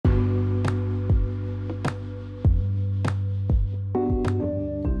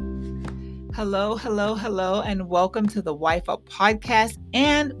Hello, and welcome to the Wife Up podcast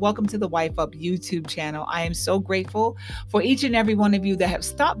and welcome to the Wife Up YouTube channel. I am so grateful for each and every one of you that have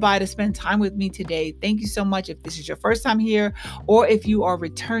stopped by to spend time with me today. Thank you so much. If this is your first time here or if you are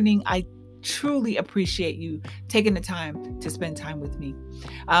returning, I truly appreciate you taking the time to spend time with me.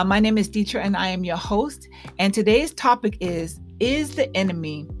 My name is Deetra and I am your host. And today's topic is the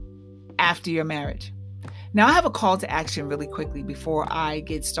enemy after your marriage? Now, I have a call to action really quickly before I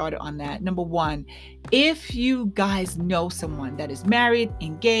get started on that. Number one, if you guys know someone that is married,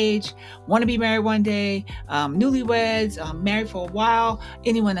 engaged, want to be married one day, newlyweds, married for a while,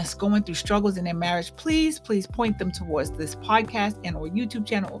 anyone that's going through struggles in their marriage, please point them towards this podcast and or YouTube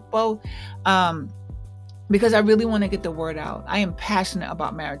channel or both. Because I really want to get the word out. I am passionate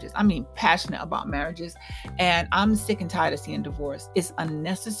about marriages. And I'm sick and tired of seeing divorce. It's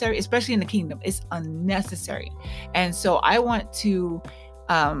unnecessary, especially in the kingdom. It's unnecessary. And so I want to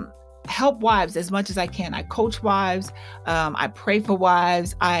help wives as much as I can. I coach wives. I pray for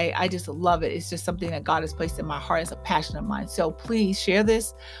wives. I just love it. It's just something that God has placed in my heart. It's a passion of mine. So please share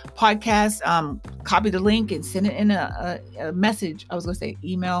this podcast, copy the link and send it in a message. I was going to say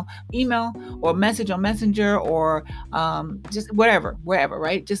email or message on Messenger or just wherever,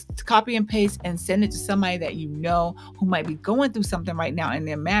 right? Just copy and paste and send it to somebody that you know who might be going through something right now in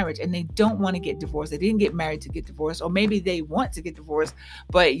their marriage and they don't want to get divorced. They didn't get married to get divorced, or maybe they want to get divorced,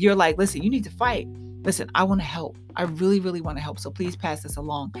 but you're like, listen, you need to fight. Listen, I want to help. I really, really want to help. So please pass this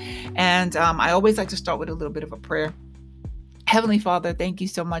along. And I always like to start with a little bit of a prayer. Heavenly Father, thank you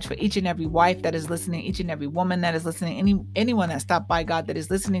so much for each and every wife that is listening, each and every woman that is listening, anyone that stopped by, God, that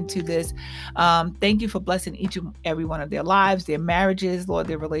is listening to this. Thank you for blessing each and every one of their lives, their marriages, Lord,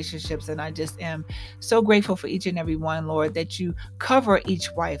 their relationships. And I just am so grateful for each and every one, Lord, that you cover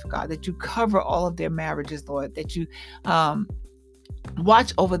each wife, God, that you cover all of their marriages, Lord, that you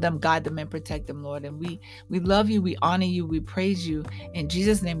watch over them, guide them, and protect them, Lord. And we love you, we honor you, we praise you. In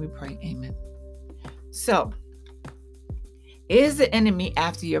Jesus' name we pray, amen. So, is the enemy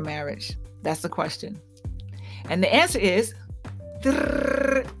after your marriage? That's the question. And the answer is,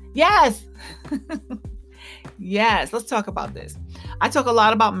 yes. Yes, let's talk about this. I talk a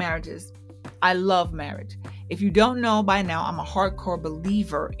lot about marriages. I love marriage. If you don't know by now, I'm a hardcore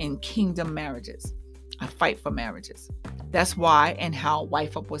believer in kingdom marriages. I fight for marriages. That's why and how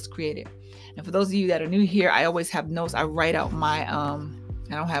Wife Up was created. And for those of you that are new here, I always have notes. I write out my, I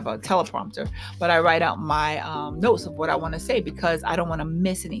don't have a teleprompter, but I write out my notes of what I want to say because I don't want to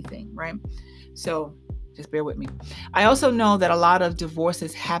miss anything, right? So just bear with me. I also know that a lot of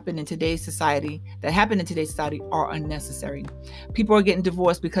divorces happen in today's society are unnecessary. People are getting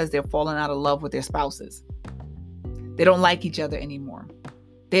divorced because they're falling out of love with their spouses. They don't like each other anymore.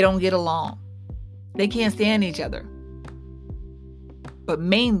 They don't get along. They can't stand each other. But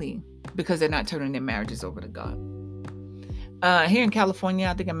mainly because they're not turning their marriages over to God. Here in California,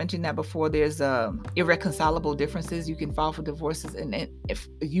 I think I mentioned that before, there's irreconcilable differences. You can file for divorces and if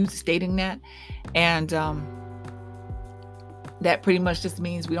you stating that. And that pretty much just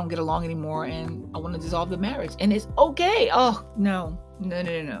means we don't get along anymore and I want to dissolve the marriage. And it's okay. Oh, no.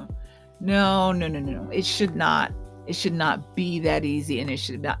 It should not be that easy, and it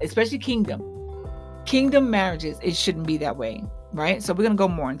should not, especially kingdom marriages. It shouldn't be that way, right? So we're going to go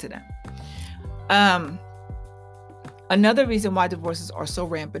more into that. Another reason why divorces are so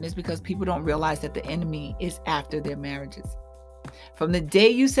rampant is because people don't realize that the enemy is after their marriages. From the day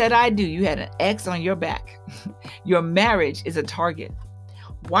you said I do, you had an X on your back. Your marriage is a target.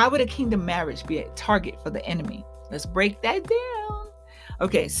 Why would a kingdom marriage be a target for the enemy? Let's break that down.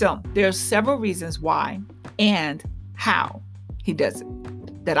 Okay, so there are several reasons why and how he does it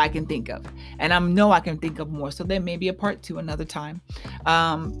that I can think of. And I know I can think of more. So there may be a part 2 another time.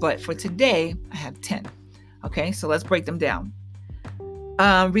 But for today, I have 10. Okay, so let's break them down.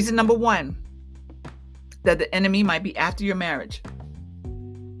 Reason number 1 that the enemy might be after your marriage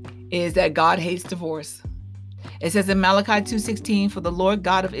is that God hates divorce. It says in Malachi 2:16, for the Lord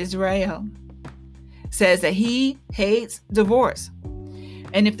God of Israel says that he hates divorce.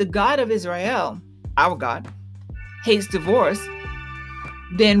 And if the God of Israel, our God, hates divorce,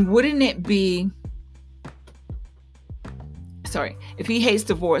 then wouldn't it be, if he hates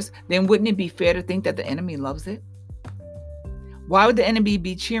divorce, then wouldn't it be fair to think that the enemy loves it? Why would the enemy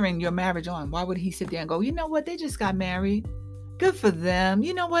be cheering your marriage on? Why would he sit there and go, you know what, they just got married. Good for them.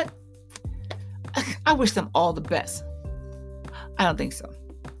 You know what? I wish them all the best. I don't think so.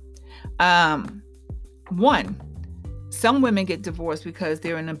 One, some women get divorced because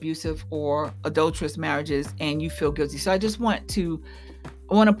they're in abusive or adulterous marriages and you feel guilty. So I want to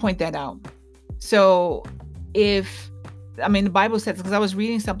point that out. So if I mean, the Bible says, because I was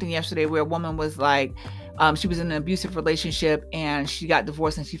reading something yesterday where a woman was like, she was in an abusive relationship and she got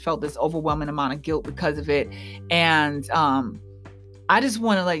divorced and she felt this overwhelming amount of guilt because of it. And I just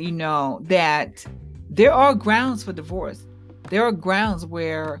want to let you know that there are grounds for divorce. There are grounds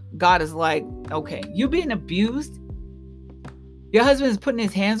where God is like, okay, you're being abused. Your husband is putting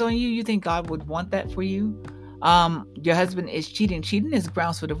his hands on you. You think God would want that for you? Your husband is cheating. Cheating is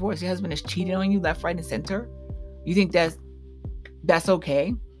grounds for divorce. Your husband is cheating on you left, right, and center. You think that's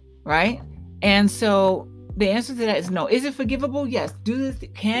okay, right? And so the answer to that is no. Is it forgivable? Yes.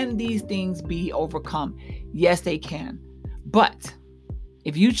 Can these things be overcome? Yes, they can. But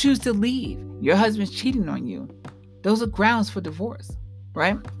if you choose to leave, your husband's cheating on you, those are grounds for divorce,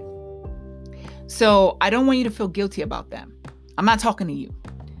 right? So I don't want you to feel guilty about that. I'm not talking to you.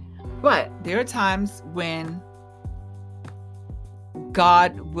 But there are times when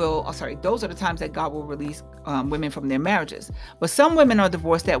those are the times that God will release women from their marriages. But some women are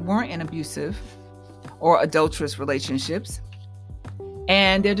divorced that weren't in abusive or adulterous relationships.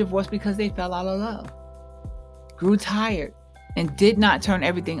 And they're divorced because they fell out of love, grew tired, and did not turn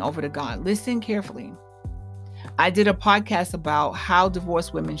everything over to God. Listen carefully. I did a podcast about how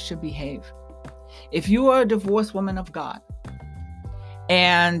divorced women should behave. If you are a divorced woman of God,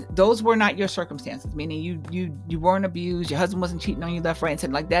 and those were not your circumstances, meaning you weren't abused, your husband wasn't cheating on you left, right, and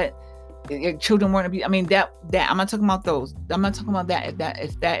something like that, your children weren't abused. I mean, that I'm not talking about those. I'm not talking about that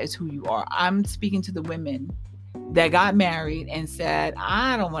if that is who you are. I'm speaking to the women that got married and said,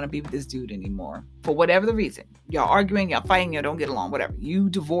 I don't want to be with this dude anymore. For whatever the reason. Y'all arguing, y'all fighting, y'all don't get along, whatever. You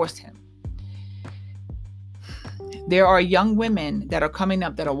divorced him. There are young women that are coming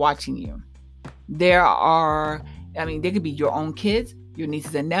up that are watching you. They could be your own kids, your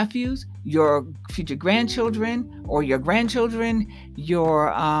nieces and nephews, your future grandchildren or your grandchildren,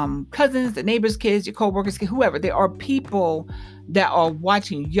 your cousins, the neighbors' kids, your co-workers' kids, whoever. There are people that are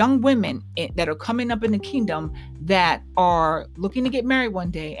watching, young women that are coming up in the kingdom that are looking to get married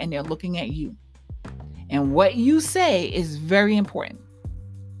one day, and they're looking at you. And what you say is very important.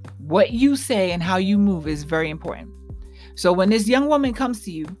 What you say and how you move is very important. So when this young woman comes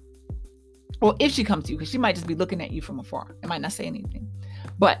to you, or if she comes to you, because she might just be looking at you from afar and might not say anything,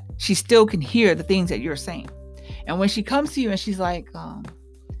 but she still can hear the things that you're saying. And when she comes to you and she's like,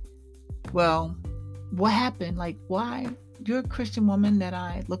 well, what happened? Like, why? You're a Christian woman that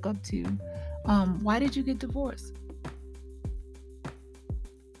I look up to. Why did you get divorced?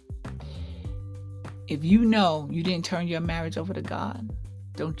 If you know you didn't turn your marriage over to God,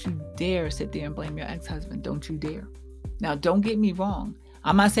 don't you dare sit there and blame your ex-husband. Don't you dare. Now, don't get me wrong.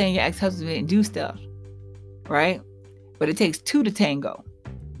 I'm not saying your ex-husband didn't do stuff, right? But it takes two to tango.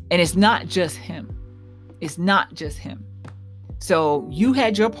 And it's not just him. It's not just him. So you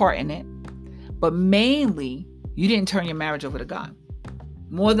had your part in it, but mainly you didn't turn your marriage over to God.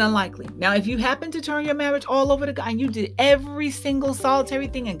 More than likely. Now, if you happen to turn your marriage all over to God and you did every single solitary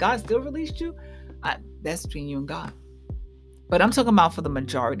thing and God still released you, that's between you and God. But I'm talking about for the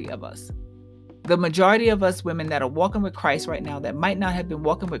majority of us. The majority of us women that are walking with Christ right now that might not have been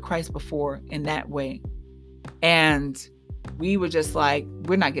walking with Christ before in that way. And we were just like,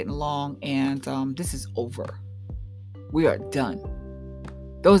 we're not getting along and this is over. We are done.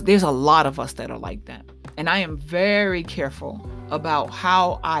 There's a lot of us that are like that. And I am very careful about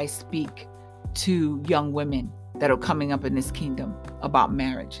how I speak to young women that are coming up in this kingdom about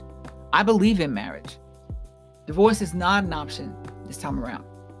marriage. I believe in marriage. Divorce is not an option this time around.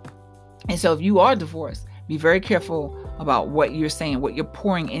 And so if you are divorced, be very careful about what you're saying, what you're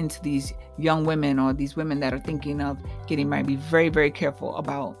pouring into these young women or these women that are thinking of getting married. Be very, very careful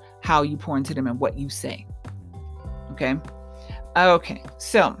about how you pour into them and what you say. Okay? Okay.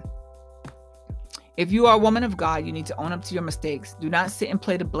 So if you are a woman of God, you need to own up to your mistakes. Do not sit and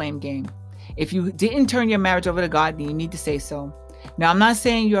play the blame game. If you didn't turn your marriage over to God, then you need to say so. Now, I'm not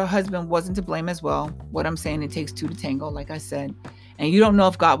saying your husband wasn't to blame as well. What I'm saying, it takes two to tango, like I said. And you don't know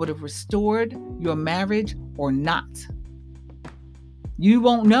if God would have restored your marriage or not. You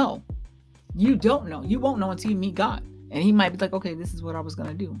won't know. You don't know. You won't know until you meet God. And he might be like, okay, this is what I was going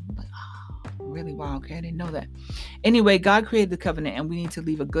to do. I'm like, oh, really? Wow. Okay. I didn't know that. Anyway, God created the covenant and we need to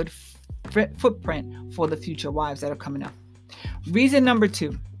leave a good footprint for the future wives that are coming up. Reason number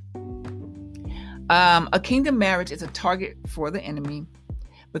 2. A kingdom marriage is a target for the enemy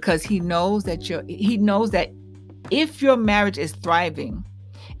because he knows that if your marriage is thriving,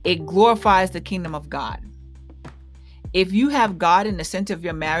 it glorifies the kingdom of God. If you have God in the center of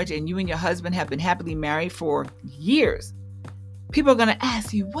your marriage and you and your husband have been happily married for years, people are going to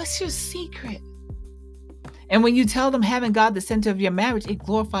ask you, what's your secret? And when you tell them having God the center of your marriage, it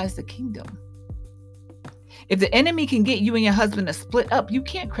glorifies the kingdom. If the enemy can get you and your husband to split up, you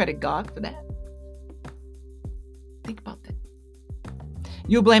can't credit God for that. Think about that.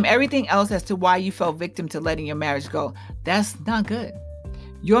 You'll blame everything else as to why you fell victim to letting your marriage go. That's not good.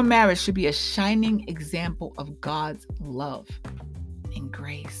 Your marriage should be a shining example of God's love and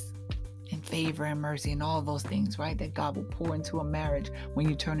grace and favor and mercy and all those things, right? That God will pour into a marriage when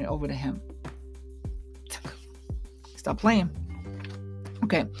you turn it over to Him. Stop playing.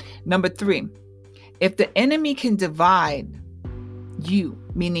 Okay. Number 3, if the enemy can divide you,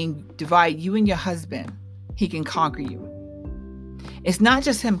 meaning divide you and your husband, he can conquer you. It's not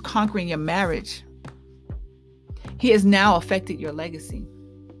just him conquering your marriage. He has now affected your legacy.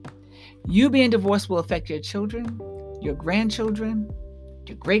 You being divorced will affect your children, your grandchildren,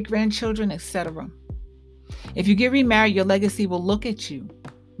 your great-grandchildren, etc. If you get remarried, your legacy will look at you,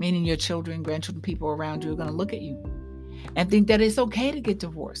 meaning your children, grandchildren, people around you are going to look at you and think that it's okay to get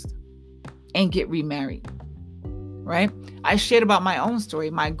divorced and get remarried, right? I shared about my own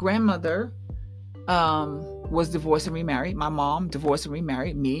story. My grandmother was divorced and remarried. My mom divorced and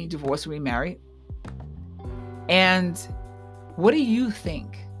remarried. Me divorced and remarried. And what do you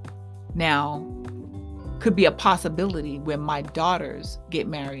think now could be a possibility when my daughters get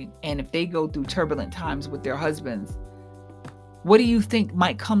married and if they go through turbulent times with their husbands? What do you think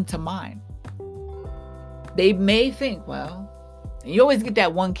might come to mind? They may think, well, you always get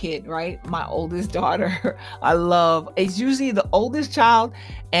that one kid, right? My oldest daughter, it's usually the oldest child,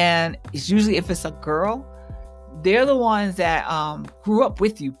 and it's usually, if it's a girl, they're the ones that grew up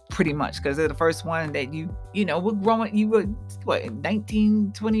with you pretty much, because they're the first one that were growing. You were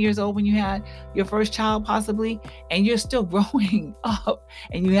 19, 20 years old when you had your first child possibly, and you're still growing up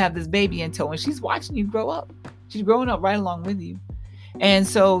and you have this baby in tow and she's watching you grow up. She's growing up right along with you. And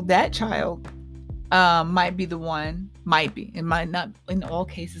so that child might be the one, it might not, in all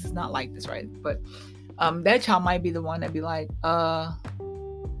cases, it's not like this, right? But that child might be the one that'd be like,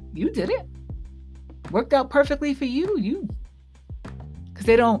 you did it. Worked out perfectly for you. Because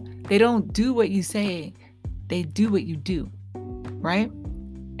they don't do what you say, they do what you do, right?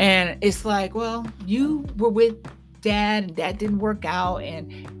 And it's like, well, you were with dad and that didn't work out, and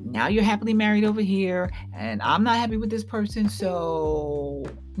now you're happily married over here, and I'm not happy with this person, so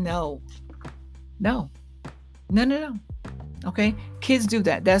no. Okay, kids do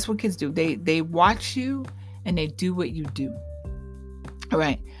that. That's what kids do. They watch you and they do what you do. All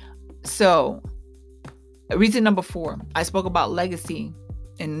right. So reason number 4, I spoke about legacy.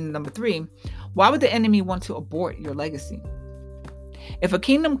 And number 3, why would the enemy want to abort your legacy? If a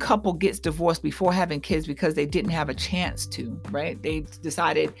kingdom couple gets divorced before having kids because they didn't have a chance to, right? They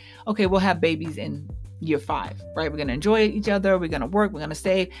decided, okay, we'll have babies in year 5, right? We're going to enjoy each other. We're going to work. We're going to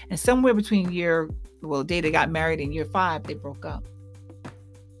save. And somewhere between the day they got married and year 5, they broke up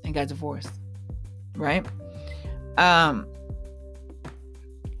and got divorced, right?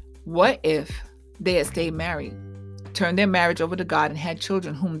 What if they had stayed married, turned their marriage over to God, and had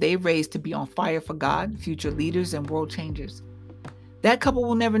children whom they raised to be on fire for God, future leaders and world changers? That couple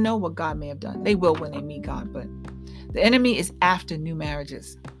will never know what God may have done. They will when they meet God, but the enemy is after new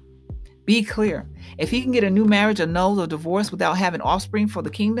marriages. Be clear. If he can get a new marriage annulled or divorced without having offspring for the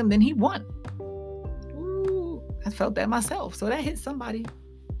kingdom, then he won. Ooh, I felt that myself, so that hit somebody.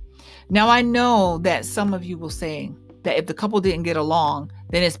 Now, I know that some of you will say that if the couple didn't get along,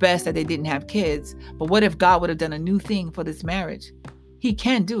 then it's best that they didn't have kids. But what if God would have done a new thing for this marriage? He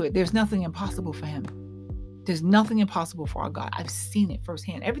can do it. There's nothing impossible for him. There's nothing impossible for our God. I've seen it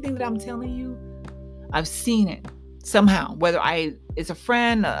firsthand. Everything that I'm telling you, I've seen it somehow, whether it's a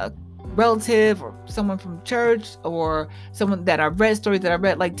friend, a relative, or someone from church, or someone that I've read, stories that I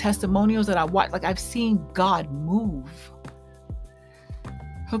read, like testimonials that I watched. Like, I've seen God move.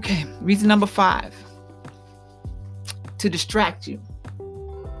 Okay, reason number 5, to distract you,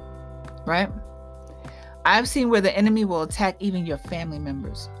 right? I've seen where the enemy will attack even your family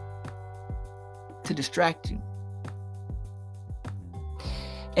members to distract you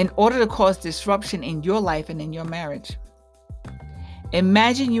in order to cause disruption in your life and in your marriage.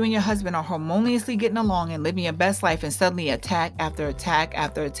 Imagine you and your husband are harmoniously getting along and living your best life, and suddenly attack after attack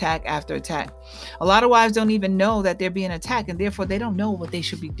after attack after attack. A lot of wives don't even know that they're being attacked, and therefore they don't know what they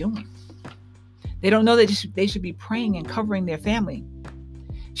should be doing. They don't know that they should be praying and covering their family.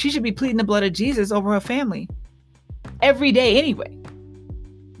 She should be pleading the blood of Jesus over her family every day anyway.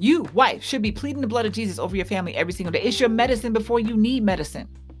 You, wife, should be pleading the blood of Jesus over your family every single day. It's your medicine before you need medicine.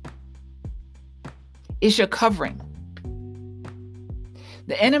 It's your covering.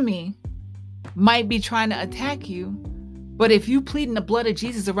 The enemy might be trying to attack you, but if you pleading the blood of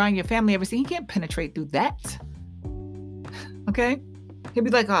Jesus around your family every single day, he can't penetrate through that. Okay? He'll be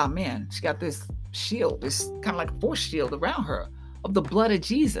like, oh man, she got this shield, this kind of like a force shield around her of the blood of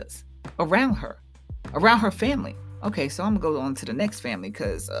Jesus around her family. Okay, so I'm gonna go on to the next family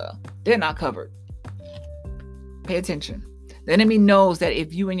because they're not covered. Pay attention. The enemy knows that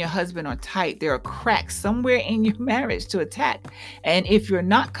if you and your husband are tight, there are cracks somewhere in your marriage to attack. And if you're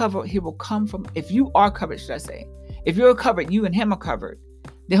not covered, he will come from, if you are covered, should I say, if you're covered, you and him are covered,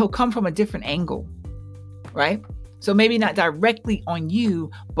 then he'll come from a different angle, right? So maybe not directly on you,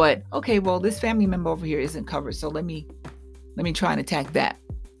 but okay, well, this family member over here isn't covered. So let me try and attack that.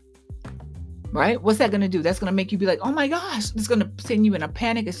 Right? What's that going to do? That's going to make you be like, oh my gosh, it's going to send you in a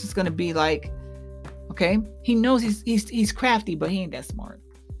panic. It's just going to be like, okay, he knows he's crafty, but he ain't that smart.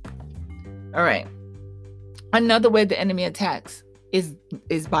 All right. Another way the enemy attacks is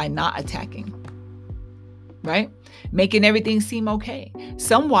by not attacking, right? Making everything seem okay.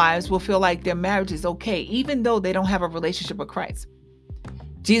 Some wives will feel like their marriage is okay, even though they don't have a relationship with Christ.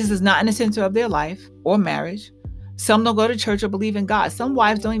 Jesus is not in the center of their life or marriage. Some don't go to church or believe in God. Some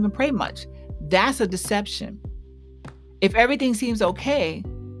wives don't even pray much. That's a deception. If everything seems okay,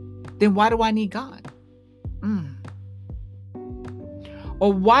 then why do I need God?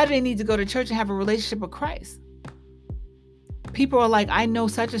 Or why do they need to go to church and have a relationship with Christ? People are like, I know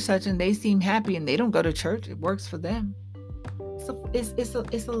such and such, and they seem happy, and they don't go to church. It works for them. It's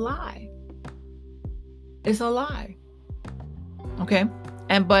a lie. It's a lie. Okay?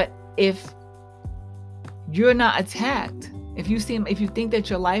 But if you're not attacked, if you think that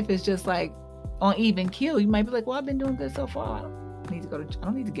your life is just like on even keel, you might be like, well, I've been doing good so far. I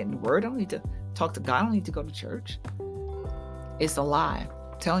don't need to get in the word. I don't need to talk to God. I don't need to go to church. It's a lie.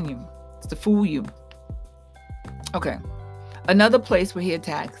 I'm telling you. It's to fool you. Okay. Another place where he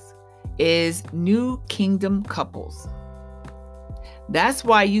attacks is new kingdom couples. That's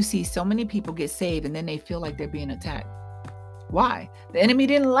why you see so many people get saved and then they feel like they're being attacked. Why? The enemy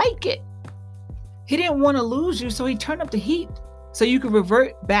didn't like it. He didn't want to lose you, so he turned up the heat so you could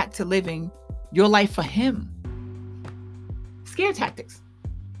revert back to living your life for him. Scare tactics,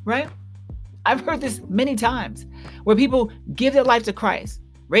 right? I've heard this many times where people give their life to Christ,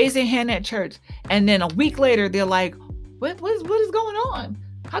 raise their hand at church, and then a week later they're like, what is going on?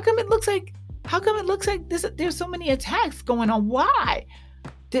 How come it looks like this, there's so many attacks going on? Why?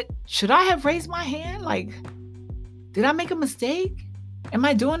 Should I have raised my hand? Like, did I make a mistake? Am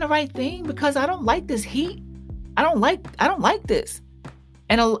I doing the right thing? Because I don't like this heat. I don't like this.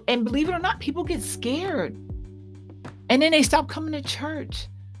 And believe it or not, people get scared. And then they stop coming to church.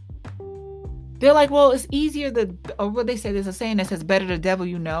 They're like, well, it's easier or what they say, there's a saying that says, better the devil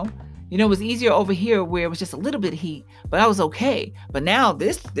you know. You know, it was easier over here where it was just a little bit of heat, but I was okay. But now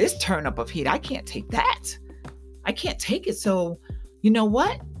this turn up of heat, I can't take that. I can't take it. So, you know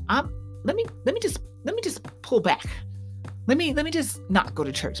what? Let me just pull back. Let me just not go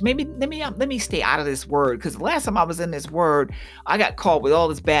to church. Maybe let me stay out of this word, because the last time I was in this word, I got caught with all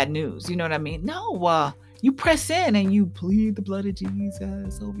this bad news. You know what I mean? No, you press in and you plead the blood of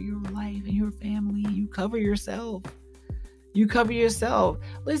Jesus over your life and your family. You cover yourself.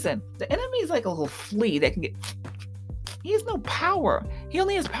 Listen, the enemy is like a little flea that can he has no power. He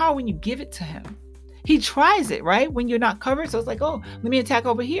only has power when you give it to him. He tries it, right? When you're not covered. So it's like, oh, let me attack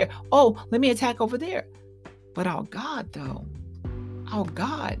over here. Oh, let me attack over there. But our God, though,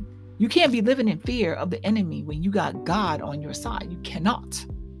 you can't be living in fear of the enemy when you got God on your side. You cannot.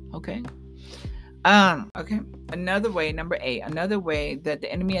 Okay. Okay. Another way, number 8, another way that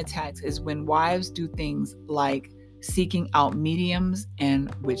the enemy attacks is when wives do things like seeking out mediums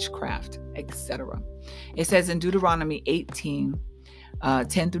and witchcraft, etc. It says in Deuteronomy 18,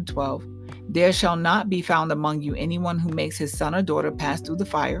 10 through 12, there shall not be found among you anyone who makes his son or daughter pass through the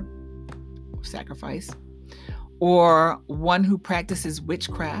fire, sacrifice, or one who practices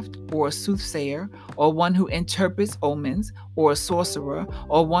witchcraft, or a soothsayer, or one who interprets omens, or a sorcerer,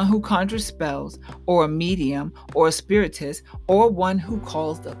 or one who conjures spells, or a medium, or a spiritist, or one who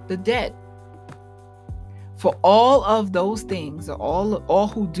calls up the dead. For all of those things, or all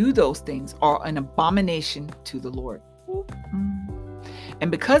who do those things, are an abomination to the Lord. And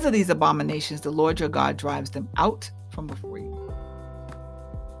because of these abominations, the Lord your God drives them out from before you.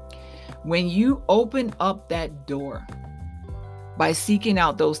 When you open up that door by seeking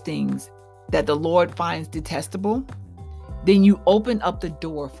out those things that the Lord finds detestable, then you open up the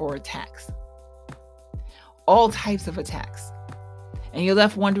door for attacks. All types of attacks. And you're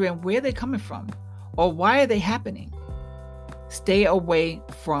left wondering where they're coming from or why are they happening. Stay away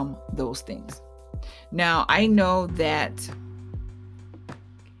from those things. Now, I know that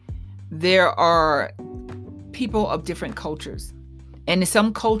there are people of different cultures. And in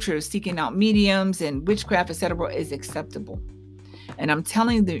some cultures, seeking out mediums and witchcraft, etc., is acceptable. And I'm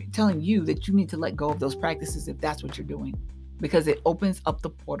telling you that you need to let go of those practices if that's what you're doing, because it opens up the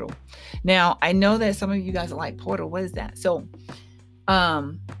portal. Now, I know that some of you guys are like, portal, what is that? So,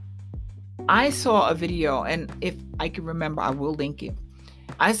 I saw a video, and if I can remember, I will link it.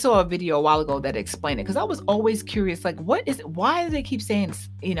 I saw a video a while ago that explained it, because I was always curious, like, what is it? Why do they keep saying,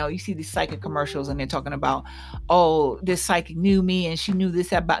 you see these psychic commercials and they're talking about, oh, this psychic knew me and she knew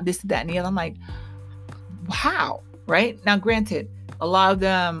this about this, that, and the other. I'm like, how? Right? Now, granted, a lot of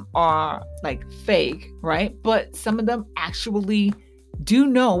them are like fake, right? But some of them actually do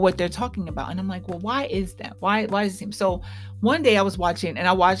know what they're talking about. And I'm like, well, why is that? Why does it seem so? One day I was watching, and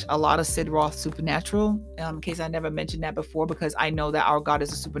I watched a lot of Sid Roth Supernatural, in case I never mentioned that before, because I know that our God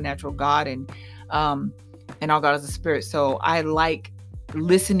is a supernatural God, and our God is a spirit. So I like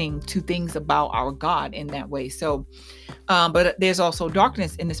listening to things about our God in that way. So, but there's also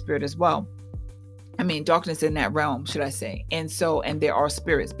darkness in the spirit as well. I mean, darkness in that realm, should I say. And there are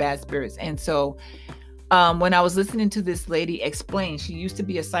spirits, bad spirits. And so, when I was listening to this lady explain, she used to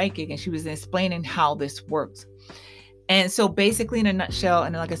be a psychic, and she was explaining how this works. And so basically, in a nutshell,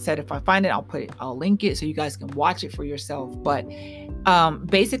 and like I said, if I find it, I'll link it so you guys can watch it for yourself. But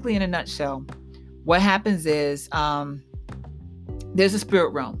basically, in a nutshell, what happens is there's a spirit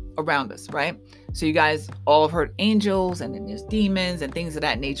realm around us, right? So you guys all have heard angels, and then there's demons and things of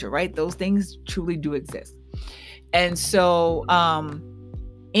that nature, right? Those things truly do exist. And so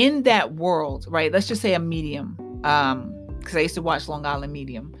in that world, right, let's just say a medium, because I used to watch Long Island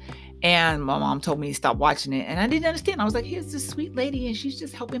Medium, and my mom told me to stop watching it, and I didn't understand. I was like, here's this sweet lady, and she's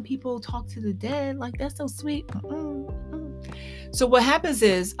just helping people talk to the dead. Like, that's so sweet. So what happens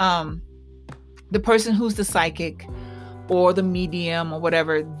is the person who's the psychic or the medium or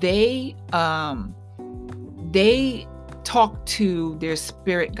whatever, they talk to their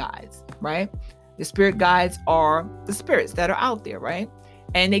spirit guides, right? The spirit guides are the spirits that are out there, right?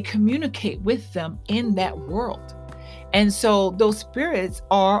 And they communicate with them in that world. And so those spirits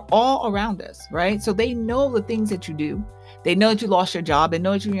are all around us, right? So they know the things that you do. They know that you lost your job. They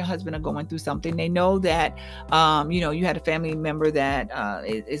know that you and your husband are going through something. They know that, you had a family member that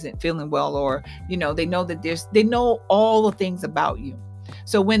isn't feeling well, or, they know that they know all the things about you.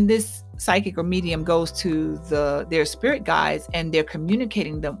 So when this psychic or medium goes to their spirit guides and they're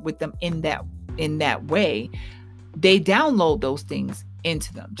communicating with them in that way, they download those things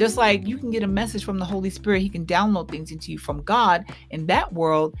into them. Just like you can get a message from the Holy Spirit, he can download things into you from God. In that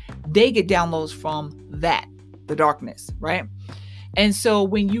world, they get downloads from the darkness, right? And so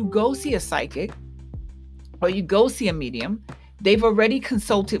when you go see a psychic or you go see a medium, they've already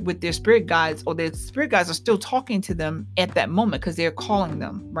consulted with their spirit guides, or their spirit guides are still talking to them at that moment because they're calling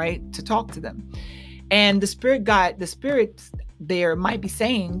them, right, to talk to them. And the spirits there might be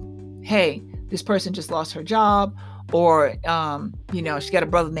saying, hey, this person just lost her job, or, she got a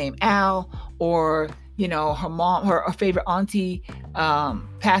brother named Al, or, her mom, her favorite auntie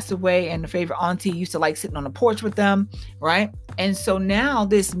passed away, and the favorite auntie used to like sitting on the porch with them, right? And so now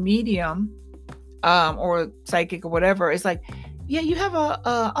this medium or psychic or whatever is like, yeah, you have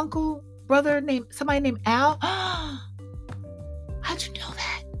a uncle, brother somebody named Al. How'd you know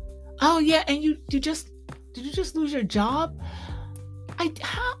that? Oh yeah, and did you just lose your job?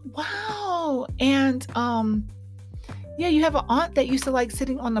 Wow. And yeah, you have an aunt that used to like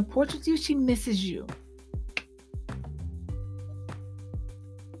sitting on the porch with you. She misses you.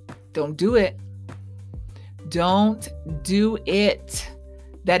 Don't do it. Don't do it.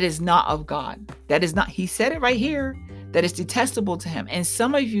 That is not of God. That is not, he said it right here, that is detestable to him. And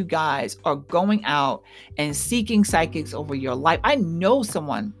some of you guys are going out and seeking psychics over your life. I know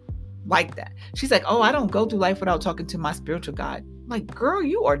someone like that. She's like, oh, I don't go through life without talking to my spiritual guide. I'm like, girl,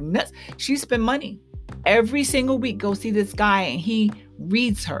 you are nuts. She spent money every single week, go see this guy, and he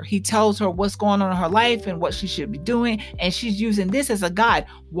reads her. He tells her what's going on in her life and what she should be doing. And she's using this as a guide.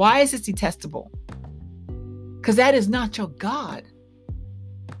 Why is this detestable? Because that is not your God.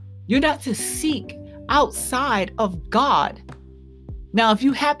 You're not to seek outside of God. Now, if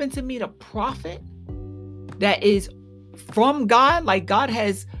you happen to meet a prophet that is from God, like God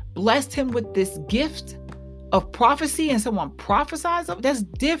has blessed him with this gift of prophecy and someone prophesies, that's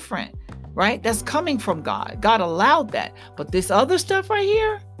different, right? That's coming from God. God allowed that. But this other stuff right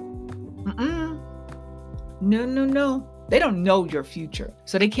here, no. They don't know your future,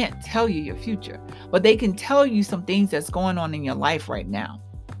 so they can't tell you your future. But they can tell you some things that's going on in your life right now.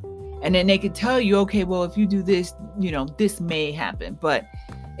 And then they could tell you, okay, well, if you do this, this may happen. But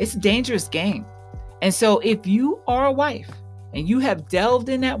it's a dangerous game. And so if you are a wife and you have delved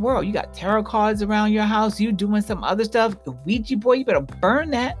in that world, you got tarot cards around your house, you doing some other stuff, the Ouija board, you better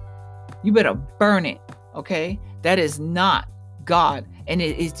burn that. You better burn it, okay? That is not God, and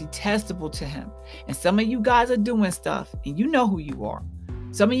it is detestable to him. And some of you guys are doing stuff, and you know who you are.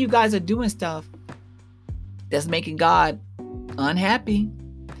 Some of you guys are doing stuff that's making God unhappy.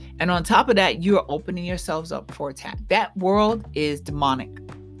 And on top of that, you're opening yourselves up for attack. That world is demonic.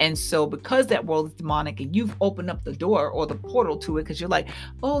 And so because that world is demonic and you've opened up the door or the portal to it, because you're like,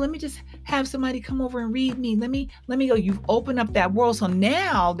 oh, let me just have somebody come over and read me. Let me go. You've opened up that world. So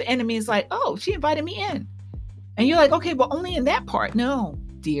now the enemy is like, oh, she invited me in. And you're like, okay, but only in that part. No,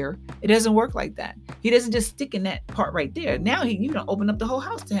 dear, it doesn't work like that. He doesn't just stick in that part right there. Now you don't open up the whole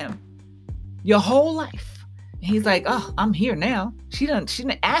house to him. Your whole life. And he's like, oh, I'm here now. She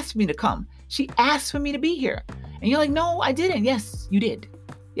didn't ask me to come. She asked for me to be here. And you're like, no, I didn't. Yes, you did.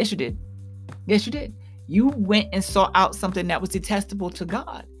 Yes, you did. Yes, you did. You went and sought out something that was detestable to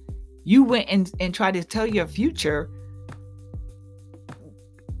God. You went and tried to tell your future.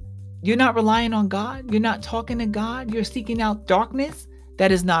 You're not relying on God. You're not talking to God. You're seeking out darkness.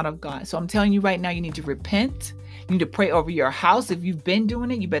 That is not of God. So I'm telling you right now, you need to repent. You need to pray over your house. If you've been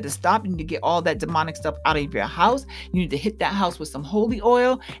doing it, you better stop. You need to get all that demonic stuff out of your house. You need to hit that house with some holy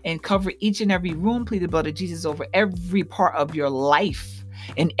oil and cover each and every room. Plead the blood of Jesus over every part of your life.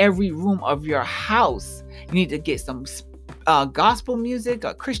 In every room of your house. You need to get some gospel music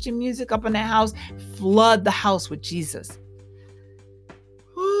or Christian music up in that house. Flood the house with Jesus.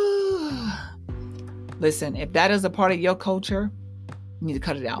 Listen, if that is a part of your culture, you need to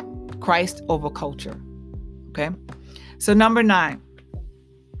cut it out. Christ over culture. Okay? So number 9.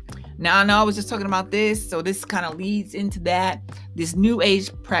 Now, I know I was just talking about this, so this kind of leads into that. This new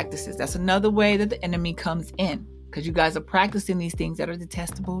age practices. That's another way that the enemy comes in. Because you guys are practicing these things that are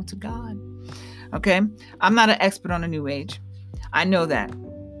detestable to God. Okay? I'm not an expert on the New Age. I know that.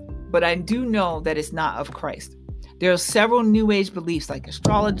 But I do know that it's not of Christ. There are several New Age beliefs like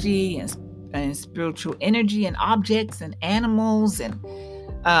astrology and spiritual energy and objects and animals and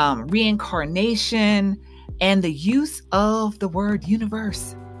reincarnation and the use of the word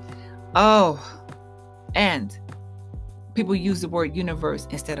universe. Oh, and people use the word universe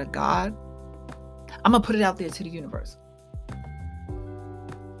instead of God. I'm going to put it out there to the universe.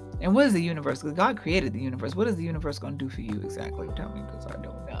 And what is the universe? Because God created the universe. What is the universe going to do for you exactly? Tell me, because I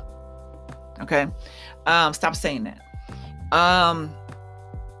don't know. Okay. Stop saying that.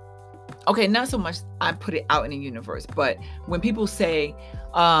 Okay, not so much I put it out in the universe, but when people say,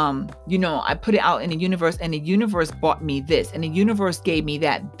 I put it out in the universe and the universe bought me this and the universe gave me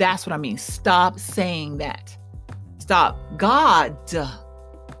that. That's what I mean. Stop saying that. Stop. God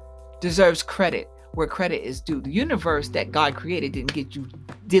deserves credit where credit is due. The universe that God created didn't get you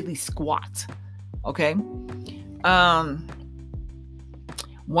diddly squat. Okay?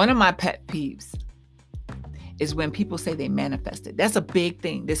 One of my pet peeves is when people say they manifested. That's a big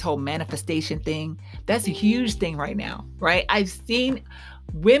thing. This whole manifestation thing, that's a huge thing right now, right? I've seen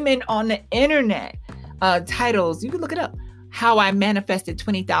women on the internet, titles, you can look it up. How I manifested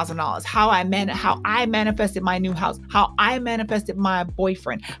 $20,000, how I manifested my new house, how I manifested my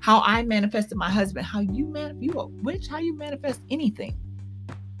boyfriend, how I manifested my husband, how you a witch, how you manifest anything.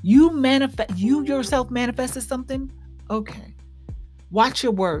 You yourself manifested something? Okay. Watch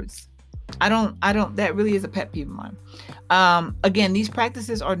your words. I don't, that really is a pet peeve of mine. Again, these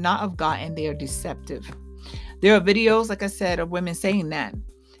practices are not of God and they are deceptive. There are videos, like I said, of women saying that.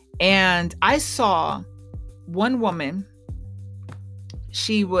 And I saw one woman.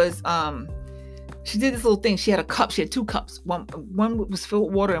 She was, she did this little thing. She had a cup. She had 2 cups. One was filled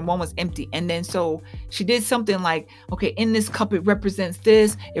with water and one was empty. And then so she did something like, okay, in this cup, it represents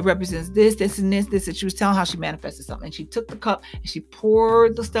this. It represents this, this, and this, this. And she was telling how she manifested something. And she took the cup and she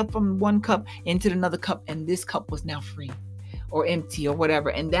poured the stuff from one cup into another cup. And this cup was now free or empty or whatever.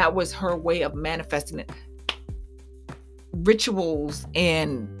 And that was her way of manifesting it. Rituals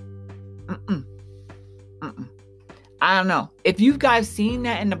and I don't know. If you guys seen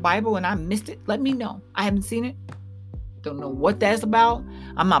that in the Bible and I missed it, let me know. I haven't seen it. Don't know what that's about.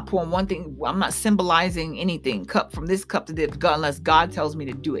 I'm not pouring one thing. I'm not symbolizing anything. Cup from this cup to this, unless God tells me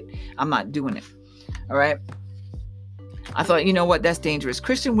to do it. I'm not doing it. All right. I thought, you know what? That's dangerous.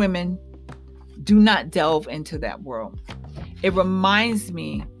 Christian women, do not delve into that world. It reminds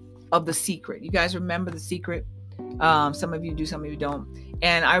me of The Secret. You guys remember The Secret? Some of you do, some of you don't.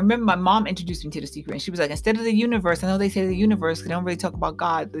 And I remember my mom introduced me to The Secret, and she was like, instead of the universe, I know they say the universe, they don't really talk about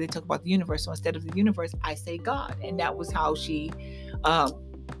God, but they talk about the universe. So instead of the universe, I say God. And that was how she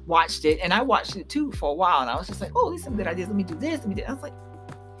watched it. And I watched it too for a while. And I was just like, oh, these are some good ideas. Let me do this. Let me do that. I was like,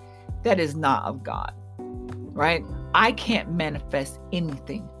 that is not of God, right? I can't manifest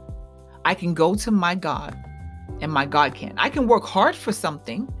anything. I can go to my God and my God can. I can work hard for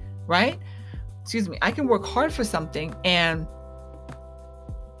something, right? I can work hard for something and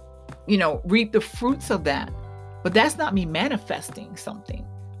reap the fruits of that. But that's not me manifesting something,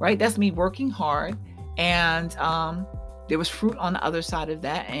 right? That's me working hard, and there was fruit on the other side of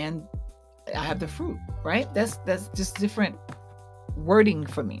that, and I have the fruit, right? That's just different wording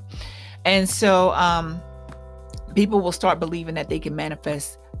for me. And so people will start believing that they can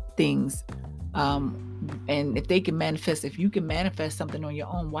manifest things. And if you can manifest something on your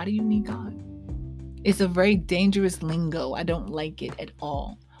own, why do you need God? It's a very dangerous lingo. I don't like it at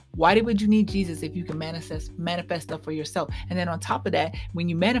all. Why would you need Jesus if you can manifest stuff for yourself? And then on top of that, when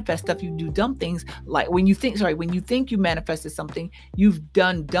you manifest stuff, you do dumb things. Like when you think you manifested something, you've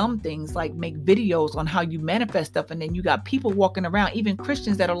done dumb things like make videos on how you manifest stuff. And then you got people walking around, even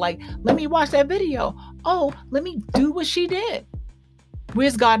Christians, that are like, let me watch that video. Oh, let me do what she did.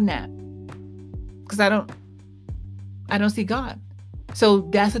 Where's God in that? Because I don't see God. So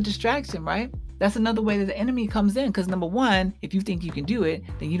that's a distraction, right? That's another way that the enemy comes in. Because number one, if you think you can do it,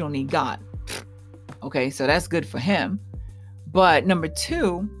 then you don't need God. Okay, so that's good for him. But number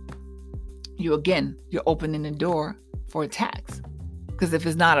two, you're opening the door for attacks. Because if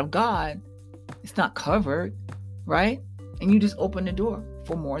it's not of God, it's not covered, right? And you just open the door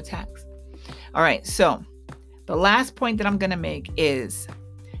for more attacks. All right, so the last point that I'm going to make is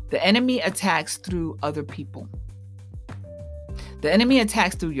the enemy attacks through other people. The enemy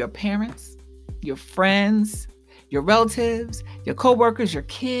attacks through your parents, your friends, your relatives, your coworkers, your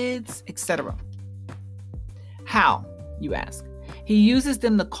kids, etc. How, you ask? He uses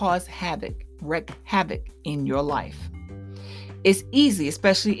them to cause wreak havoc in your life. It's easy,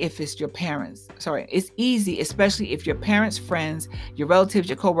 especially if it's your parents. It's easy, especially if your parents, friends, your relatives,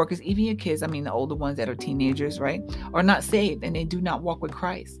 your coworkers, even your kids, the older ones that are teenagers, right, are not saved and they do not walk with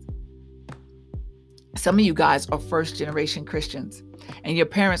Christ. Some of you guys are first-generation Christians and your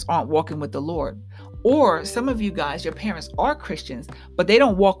parents aren't walking with the Lord. Or some of you guys, your parents are Christians, but they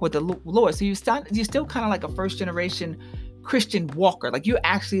don't walk with the Lord. So you're still kind of like a first-generation Christian walker. Like you're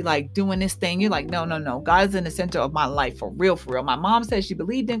actually like doing this thing. You're like, no. God's in the center of my life for real. My mom said she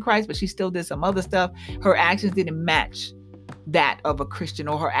believed in Christ, but she still did some other stuff. Her actions didn't match that of a Christian,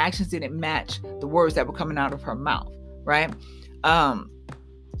 or her actions didn't match the words that were coming out of her mouth, right?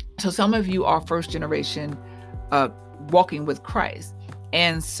 So some of you are first generation walking with Christ.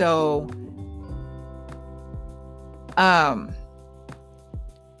 And so, what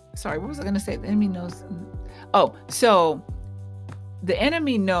was I going to say? The enemy knows. Oh, so the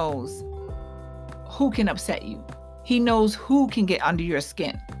enemy knows who can upset you. He knows who can get under your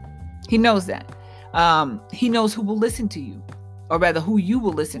skin. He knows that. He knows who will listen to you, or rather who you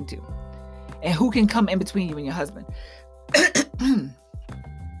will listen to, and who can come in between you and your husband.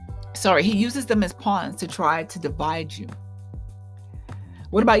 He uses them as pawns to try to divide you.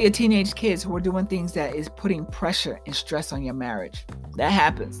 What about your teenage kids who are doing things that is putting pressure and stress on your marriage? That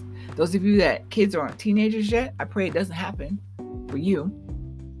happens. Those of you that kids aren't teenagers yet, I pray it doesn't happen for you.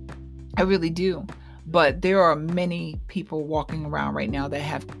 I really do. But there are many people walking around right now that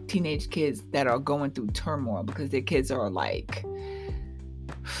have teenage kids that are going through turmoil because their kids are like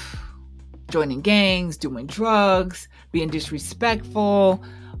joining gangs, doing drugs, being disrespectful,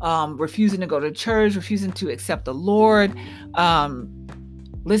 refusing to go to church, refusing to accept the Lord,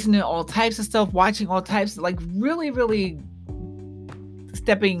 listening to all types of stuff, watching all types of, like, really, really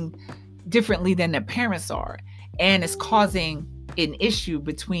stepping differently than their parents are. And it's causing an issue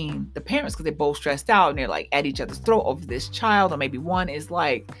between the parents because they're both stressed out and they're like at each other's throat over this child. Or maybe one is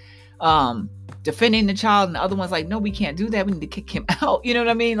like defending the child and the other one's like, no, we can't do that. We need to kick him out. You know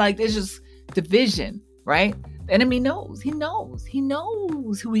what I mean? Like, there's just division, right? The enemy knows. He knows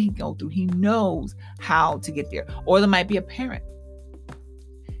who he can go through. He knows how to get there. Or there might be a parent.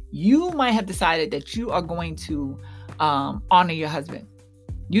 You might have decided that you are going to honor your husband.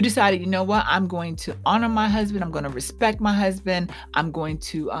 You decided, you know what? I'm going to honor my husband. I'm going to respect my husband. I'm going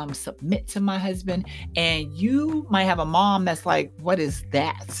to submit to my husband. And you might have a mom that's like, what is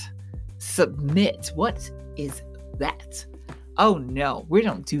that? Submit. What is that? Oh, no, we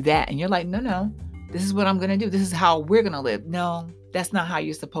don't do that. And you're like, no, this is what I'm going to do. This is how we're going to live. No, that's not how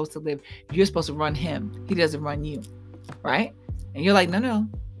you're supposed to live. You're supposed to run him. He doesn't run you. Right? And you're like, no.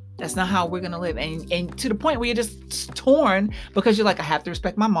 That's not how we're going to live. And to the point where you're just torn because you're like, I have to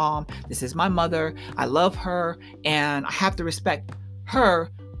respect my mom. This is my mother. I love her and I have to respect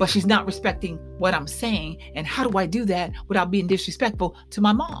her, but she's not respecting what I'm saying. And how do I do that without being disrespectful to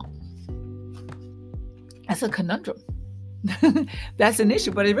my mom? That's a conundrum. That's an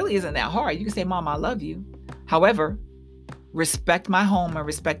issue, but it really isn't that hard. You can say, Mom, I love you. However, respect my home and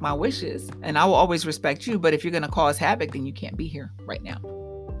respect my wishes. And I will always respect you. But if you're going to cause havoc, then you can't be here right now.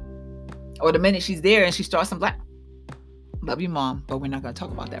 Or the minute she's there and she starts some black, Love you, mom, but we're not going to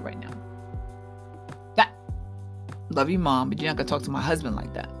talk about that right now. That. Love you, mom, but you're not going to talk to my husband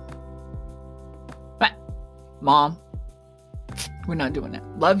like that. But, mom, we're not doing that.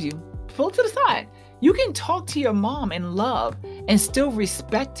 Love you. Pull it to the side. You can talk to your mom in love and still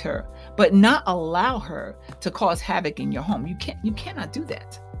respect her, but not allow her to cause havoc in your home. You cannot do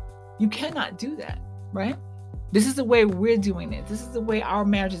that. You cannot do that, right? This is the way we're doing it. This is the way our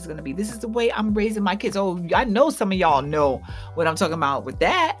marriage is going to be. This is the way I'm raising my kids. Oh, I know some of y'all know what I'm talking about with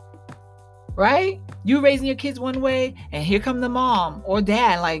that, right? You raising your kids one way, and here come the mom or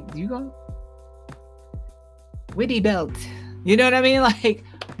dad, like, you going witty belt. You know what I mean? Like,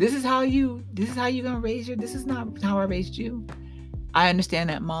 this is how you're going to raise this is not how I raised you. I understand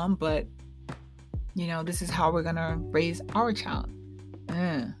that, mom, but this is how we're going to raise our child.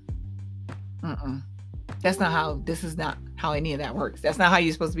 This is not how any of that works. That's not how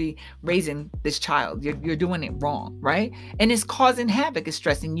you're supposed to be raising this child. You're doing it wrong, right? And it's causing havoc. It's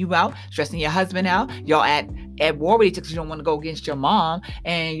stressing you out, stressing your husband out. Y'all at war with each other because you don't want to go against your mom.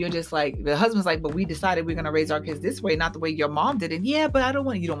 And you're just like, the husband's like, but we decided we're going to raise our kids this way, not the way your mom did it. Yeah, but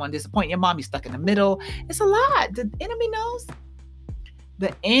you don't want to disappoint your mom. You're stuck in the middle. It's a lot. The enemy knows.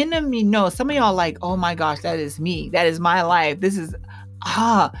 The enemy knows. Some of y'all like, oh my gosh, that is me. That is my life. This is...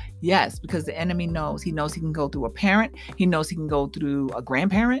 yes, because the enemy knows. He knows he can go through a parent. He knows he can go through a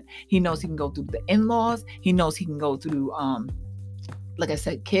grandparent. He knows he can go through the in-laws. He knows he can go through, like I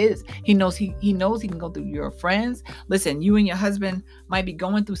said, kids. He knows he can go through your friends. Listen, you and your husband might be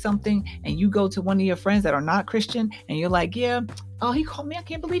going through something, and you go to one of your friends that are not Christian, and you're like, yeah, oh, he called me. I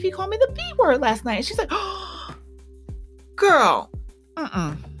can't believe he called me the B word last night. And she's like, oh, girl,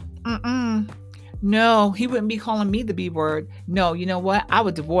 no, he wouldn't be calling me the B word. No, you know what? I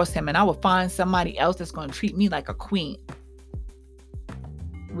would divorce him and I would find somebody else that's going to treat me like a queen.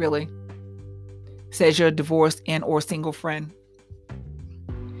 Really? Says your divorced and or single friend.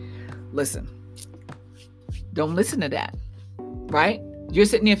 Listen, don't listen to that, right? You're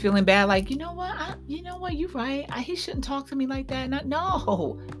sitting there feeling bad, like, you know what? You're right. He shouldn't talk to me like that.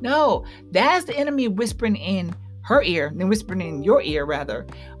 No. That's the enemy whispering in her ear, then whispering in your ear, rather,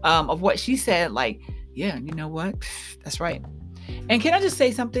 of what she said, like, yeah, you know what? That's right. And can I just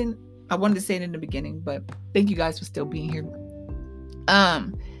say something? I wanted to say it in the beginning, but thank you guys for still being here.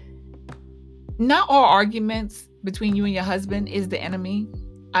 Not all arguments between you and your husband is the enemy.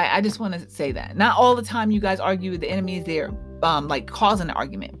 I just want to say that. Not all the time you guys argue, the enemy is there, like causing an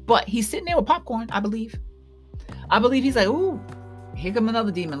argument. But he's sitting there with popcorn, I believe. He's like, ooh, here come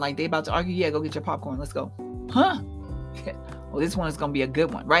another demon. Like, they about to argue. Yeah, go get your popcorn. Let's go. Huh? Well, this one is going to be a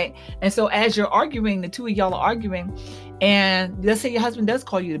good one, right? And so as you're arguing, the two of y'all are arguing, and let's say your husband does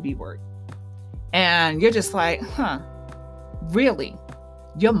call you the B word, and you're just like, really?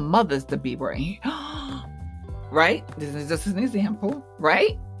 Your mother's the B word. Right? This is just an example,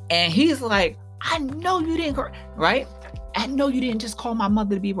 right? And he's like, I know you didn't, right? I know you didn't just call my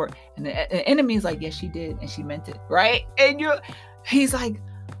mother the B word. And the enemy is like, yes, she did, and she meant it, right? And he's like,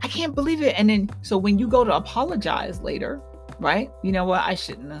 I can't believe it. And then, so when you go to apologize later, right? You know what? I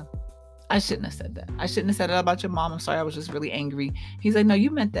shouldn't have said that. I shouldn't have said that about your mom. I'm sorry. I was just really angry. He's like, no, you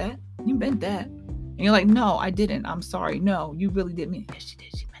meant that. You meant that. And you're like, no, I didn't. I'm sorry. No, you really didn't mean it. Yes, she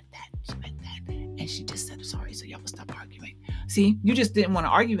did. She meant that. She meant that. And she just said sorry. So y'all will stop arguing. See, you just didn't want to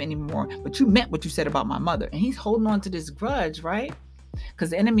argue anymore, but you meant what you said about my mother. And he's holding on to this grudge, right?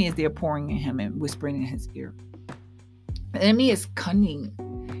 Because the enemy is there pouring in him and whispering in his ear. The enemy is cunning.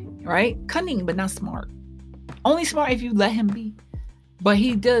 Right? Cunning, but not smart. Only smart if you let him be. But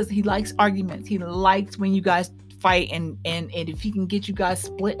he likes arguments. He likes when you guys fight, and if he can get you guys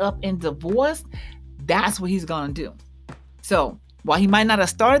split up and divorced, that's what he's gonna do. So while he might not have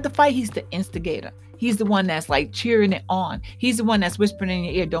started the fight, he's the instigator. He's the one that's like cheering it on. He's the one that's whispering in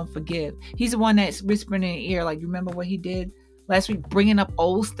your ear, don't forgive. He's the one that's whispering in your ear, like, remember what he did last week, bringing up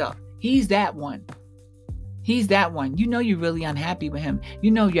old stuff. He's that one. He's that one. You know you're really unhappy with him. You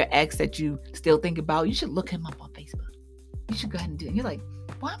know your ex that you still think about. You should look him up on Facebook. You should go ahead and do it. You're like,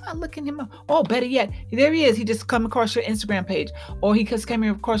 why am I looking him up? Oh, better yet, there he is. He just come across your Instagram page, or he just came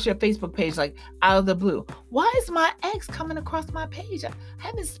across your Facebook page, like out of the blue. Why is my ex coming across my page? I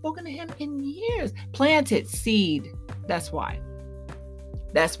haven't spoken to him in years. Planted seed. That's why.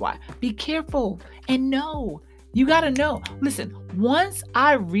 Be careful and know. You got to know. Listen, once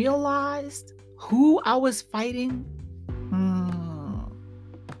I realized who I was fighting,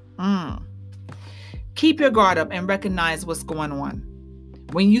 keep your guard up and recognize what's going on.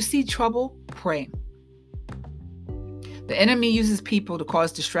 When you see trouble, pray. The enemy uses people to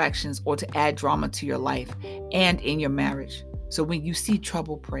cause distractions or to add drama to your life and in your marriage. So when you see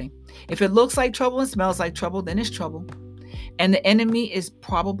trouble, pray. If it looks like trouble and smells like trouble, then it's trouble. And the enemy is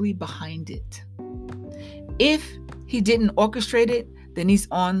probably behind it. If he didn't orchestrate it, then he's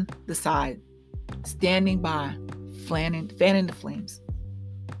on the side, standing by, fanning the flames.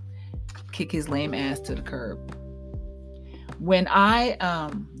 Kick his lame ass to the curb. When I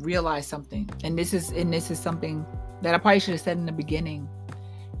realized something, and this is something that I probably should have said in the beginning,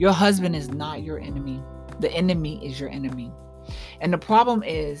 your husband is not your enemy. The enemy is your enemy. And the problem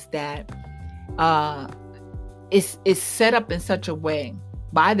is that it's set up in such a way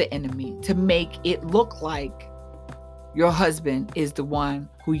by the enemy to make it look like your husband is the one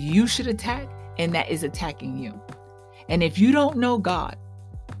who you should attack and that is attacking you. And if you don't know God,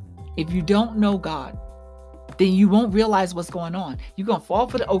 then you won't realize what's going on. You're going to fall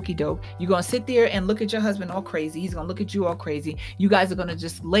for the okie doke. You're going to sit there and look at your husband all crazy. He's going to look at you all crazy. You guys are going to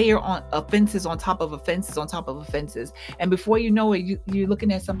just layer on offenses on top of offenses on top of offenses. And before you know it, you're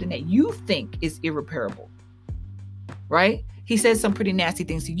looking at something that you think is irreparable, right? He says some pretty nasty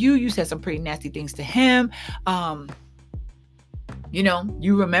things to you. You said some pretty nasty things to him.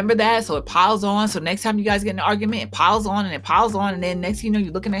 You remember that, so it piles on. So next time you guys get in an argument, it piles on and it piles on. And then next thing you know,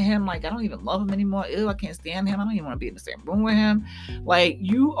 you're looking at him like, I don't even love him anymore. Ew, I can't stand him. I don't even want to be in the same room with him. Like,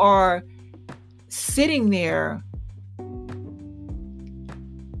 you are sitting there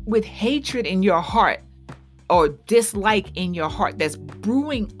with hatred in your heart or dislike in your heart that's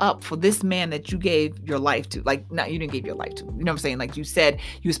brewing up for this man that you gave your life to. Like, no, you didn't give your life to. You know what I'm saying? Like you said,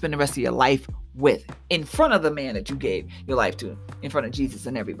 you spend the rest of your life with, in front of the man that you gave your life to, in front of Jesus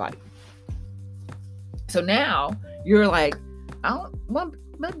and everybody. So now you're like, I don't want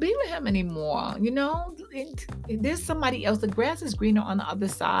to be with him anymore. There's somebody else. The grass is greener on the other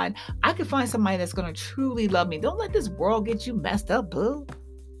side. I could find somebody that's going to truly love me. Don't let this world get you messed up, boo.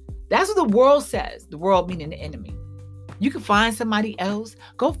 That's what the world says. The world meaning the enemy. You can find somebody else.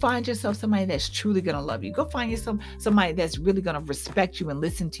 Go find yourself somebody that's truly going to love you. Go find yourself somebody that's really going to respect you and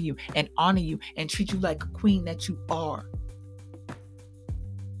listen to you and honor you and treat you like a queen that you are.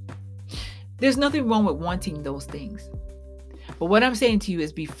 There's nothing wrong with wanting those things. But what I'm saying to you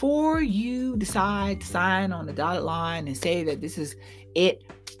is, before you decide to sign on the dotted line and say that this is it,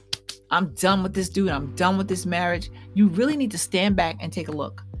 I'm done with this dude, I'm done with this marriage, you really need to stand back and take a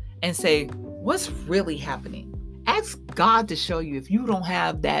look and say, what's really happening? Ask God to show you. If you don't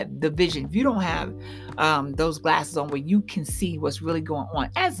have the vision, if you don't have those glasses on where you can see what's really going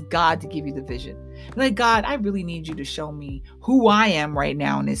on, ask God to give you the vision. Like, God, I really need you to show me who I am right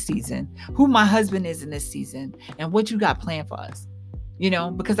now in this season, who my husband is in this season, and what you got planned for us.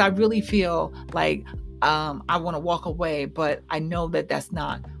 Because I really feel like I want to walk away, but I know that that's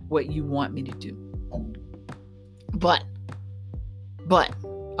not what you want me to do. But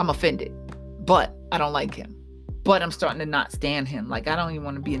I'm offended. But I don't like him. But I'm starting to not stand him. Like, I don't even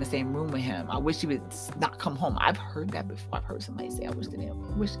want to be in the same room with him. I wish he would not come home. I've heard that before. I've heard somebody say, I wish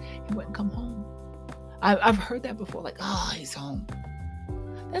he wouldn't come home. I've heard that before. Like, oh, he's home.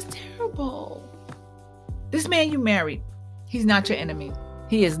 That's terrible. This man you married, he's not your enemy.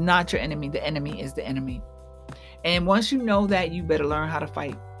 He is not your enemy. The enemy is the enemy. And once you know that, you better learn how to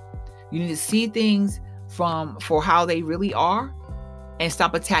fight. You need to see things for how they really are and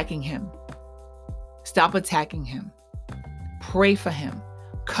stop attacking him. Stop attacking him. Pray for him.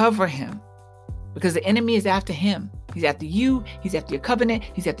 Cover him. Because the enemy is after him. He's after you. He's after your covenant.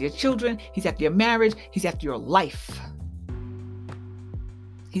 He's after your children. He's after your marriage. He's after your life.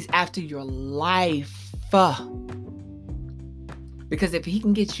 He's after your life. Because if he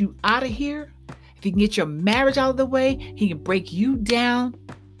can get you out of here, if he can get your marriage out of the way, he can break you down,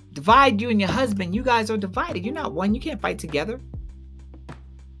 divide you and your husband. You guys are divided. You're not one. You can't fight together.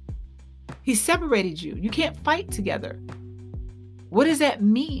 He separated you. You can't fight together. What does that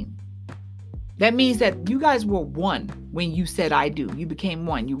mean? That means that you guys were one when you said I do. You became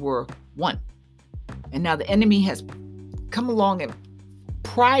one. You were one. And now the enemy has come along and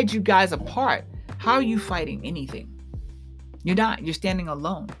pried you guys apart. How are you fighting anything? You're not. You're standing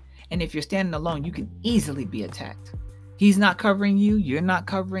alone. And if you're standing alone, you can easily be attacked. He's not covering you. You're not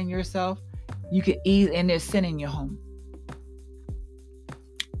covering yourself. You can and there's sin in your home.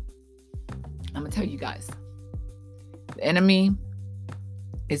 I'm going to tell you guys, the enemy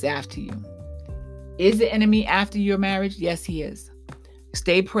is after you. Is the enemy after your marriage? Yes, he is.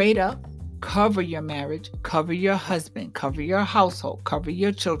 Stay prayed up. Cover your marriage. Cover your husband. Cover your household. Cover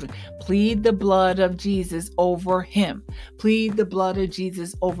your children. Plead the blood of Jesus over him. Plead the blood of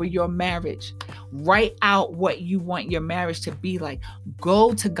Jesus over your marriage. Write out what you want your marriage to be like.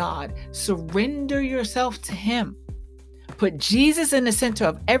 Go to God. Surrender yourself to him. Put Jesus in the center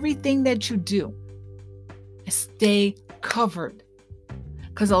of everything that you do. And stay covered.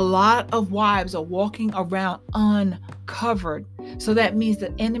 Because a lot of wives are walking around uncovered. covered. So that means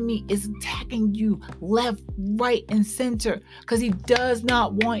the enemy is attacking you left, right, and center because he does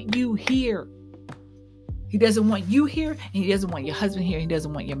not want you here. He doesn't want you here, and he doesn't want your husband here. He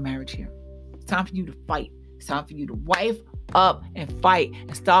doesn't want your marriage here. It's time for you to fight. It's time for you to wife up and fight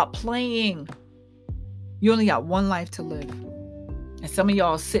and stop playing. You only got one life to live. And some of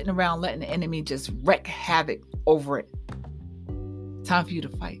y'all are sitting around letting the enemy just wreak havoc over it. Time for you to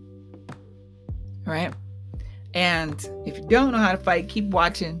fight. All right? And if you don't know how to fight, keep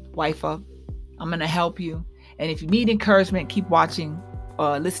watching Wife Up. I'm going to help you. And if you need encouragement, keep watching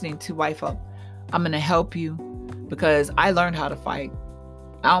or listening to Wife Up. I'm going to help you because I learned how to fight.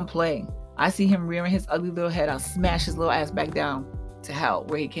 I don't play. I see him rearing his ugly little head. I'll smash his little ass back down to hell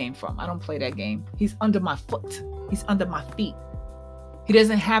where he came from. I don't play that game. He's under my foot. He's under my feet. He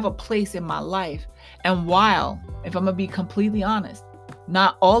doesn't have a place in my life. And while, if I'm going to be completely honest,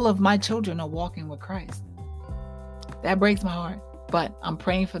 not all of my children are walking with Christ. That breaks my heart. But I'm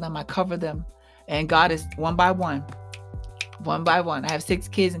praying for them. I cover them. And God is one by one. One by one. I have 6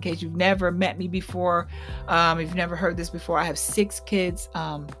 kids in case you've never met me before. If you've never heard this before, I have 6 kids.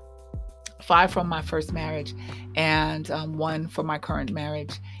 5 from my first marriage and 1 from my current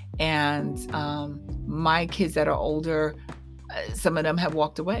marriage. And my kids that are older, some of them have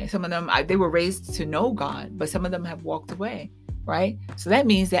walked away. Some of them, they were raised to know God, but some of them have walked away, right? So that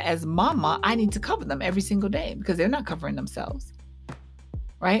means that as mama, I need to cover them every single day because they're not covering themselves,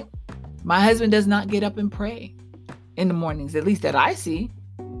 right? My husband does not get up and pray in the mornings, at least that I see.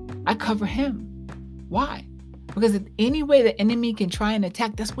 I cover him. Why? Because if any way the enemy can try and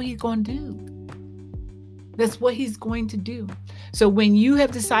attack, that's what he's going to do. That's what he's going to do. So when you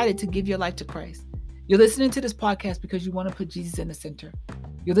have decided to give your life to Christ, you're listening to this podcast because you want to put Jesus in the center.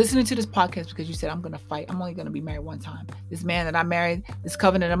 You're listening to this podcast because you said, I'm going to fight. I'm only going to be married one time. This man that I married, this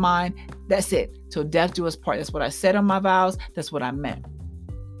covenant of mine, that's it. Till death do us part. That's what I said on my vows. That's what I meant.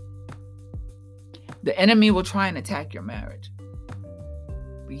 The enemy will try and attack your marriage.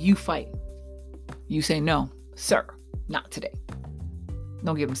 But you fight. You say, no, sir, not today.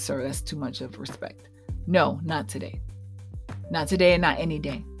 Don't give him sir. That's too much of respect. No, not today. Not today and not any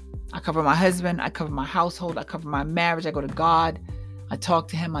day. I cover my husband. I cover my household. I cover my marriage. I go to God. I talk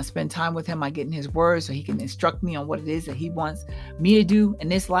to him. I spend time with him. I get in his word so he can instruct me on what it is that he wants me to do in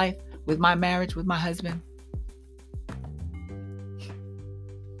this life with my marriage, with my husband.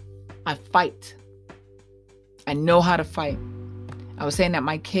 I fight. I know how to fight. I was saying that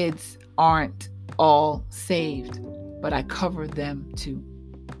my kids aren't all saved, but I cover them too.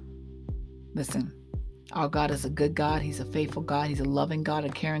 Listen, our God is a good God. He's a faithful God. He's a loving God, a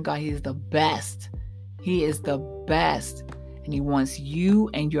caring God. He is the best. He is the best. And he wants you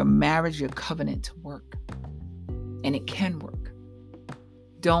and your marriage, your covenant to work. And it can work.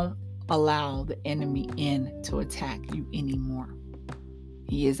 Don't allow the enemy in to attack you anymore.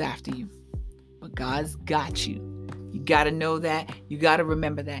 He is after you. But God's got you. You got to know that. You got to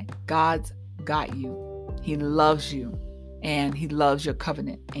remember that. God's got you. He loves you. And he loves your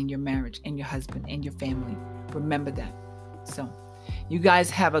covenant and your marriage and your husband and your family. Remember that. So you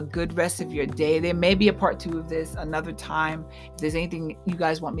guys have a good rest of your day. There may be a part 2 of this another time. If there's anything you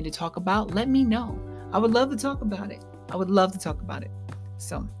guys want me to talk about, let me know. I would love to talk about it. I would love to talk about it.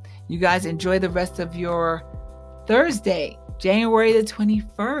 So you guys enjoy the rest of your Thursday. January the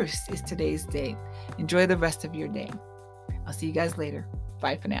 21st is today's date. Enjoy the rest of your day. I'll see you guys later.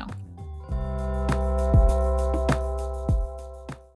 Bye for now.